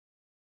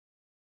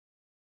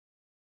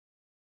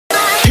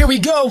here we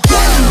go.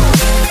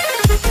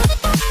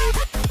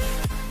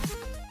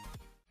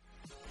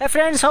 Hey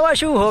friends, how are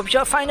you? Hope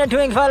you're fine and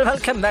doing well.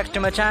 Welcome back to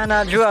my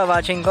channel. You are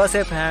watching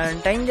Gossip,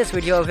 and in this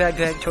video we are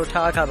going to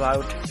talk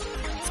about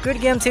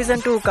Squid Game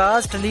Season 2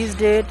 cast, release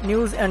date,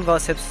 news and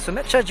gossips. So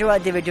make sure you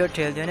watch the video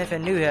till the end. If you're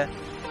new here,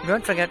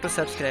 don't forget to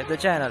subscribe the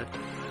channel.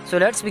 So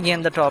let's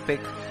begin the topic.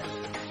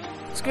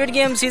 Squid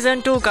Game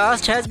Season 2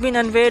 cast has been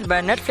unveiled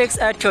by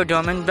Netflix at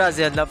Showtime in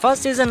Brazil. The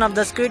first season of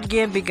the Squid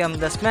Game became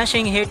the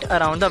smashing hit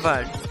around the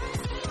world.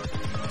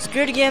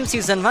 Squid Game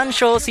Season 1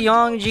 show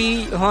Seong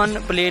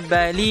Ji-hoon, played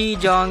by Lee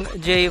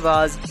Jong-jae,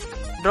 was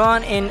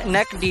drawn in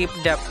neck-deep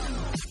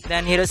depth.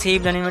 Then he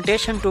received an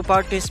invitation to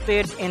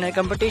participate in a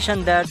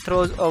competition that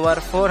throws over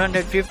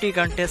 450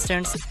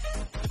 contestants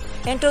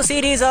into a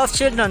series of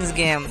children's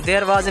games.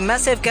 There was a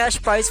massive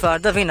cash prize for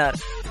the winner.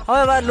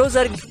 However,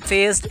 loser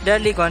faced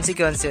deadly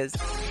consequences.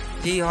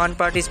 Ji-hoon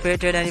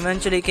participated and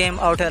eventually came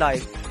out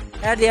alive.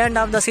 At the end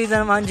of the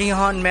season 1,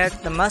 Ji-hoon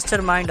met the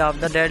mastermind of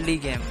the deadly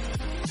game.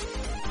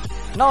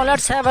 Now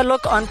let's have a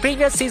look on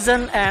previous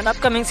season and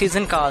upcoming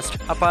season cast.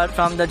 Apart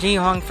from the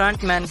Ji-hoon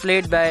frontman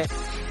played by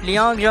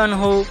Hwang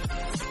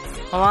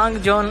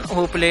Jun,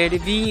 who played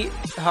V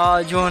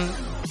Ha-jun,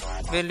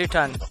 will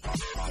return.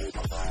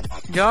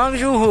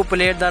 Jong-ju, who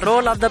played the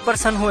role of the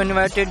person who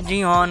invited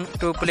Ji-hoon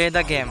to play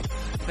the game,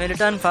 will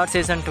return for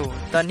season 2.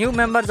 The new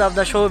members of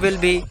the show will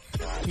be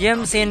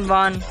Yim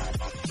Sin-wan,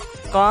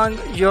 Kang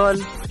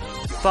Yeol,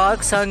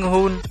 Park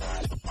Sang-hoon,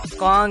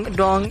 Kang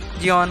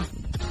Dong-jeon.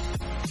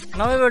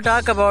 Now we will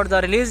talk about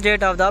the release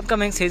date of the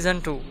upcoming season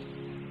 2.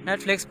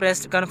 Netflix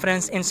press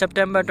conference in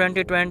September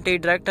 2020,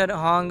 director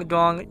Hong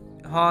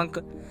Dong-honk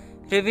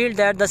revealed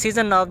that the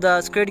season of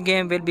the Squid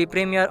Game will be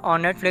premiere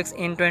on Netflix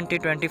in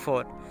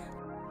 2024.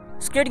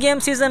 Squid Game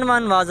Season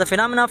 1 was a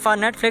phenomenon for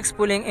Netflix,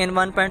 pulling in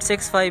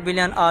 1.65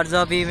 billion hours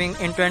of viewing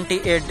in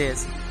 28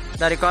 days.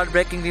 The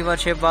record-breaking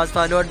viewership was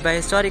followed by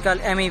historical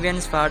Emmy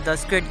wins for the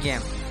Squid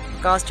Game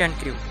cast and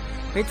crew.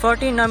 With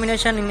 14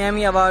 nominations in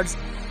Emmy Awards,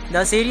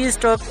 the series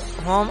took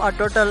home a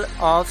total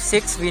of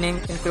 6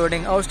 winnings,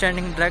 including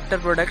Outstanding Director,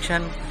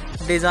 Production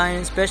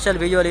Design, Special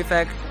Visual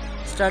Effect,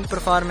 Stunt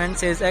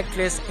Performances,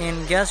 Actress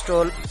in Guest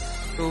Role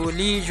to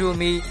Lee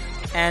Joo-mi,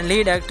 and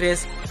Lead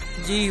Actress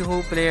Ji,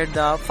 who played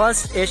the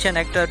first Asian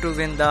actor to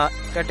win the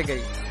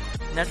category.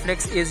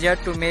 Netflix is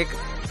yet to make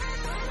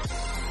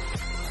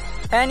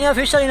any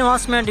official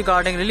announcement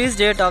regarding release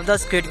date of the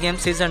Squid Game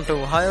Season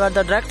 2. However,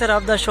 the director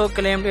of the show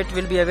claimed it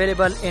will be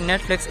available in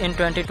Netflix in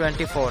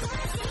 2024.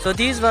 So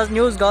these was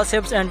news,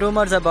 gossips and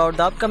rumors about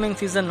the upcoming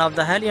season of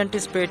the highly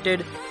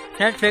anticipated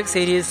Netflix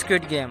series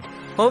Squid Game.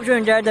 Hope you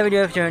enjoyed the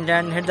video. If you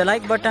enjoyed, hit the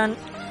like button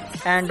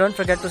and don't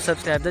forget to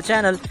subscribe the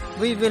channel.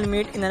 We will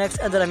meet in the next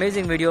other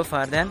amazing video.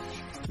 For then,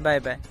 bye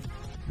bye.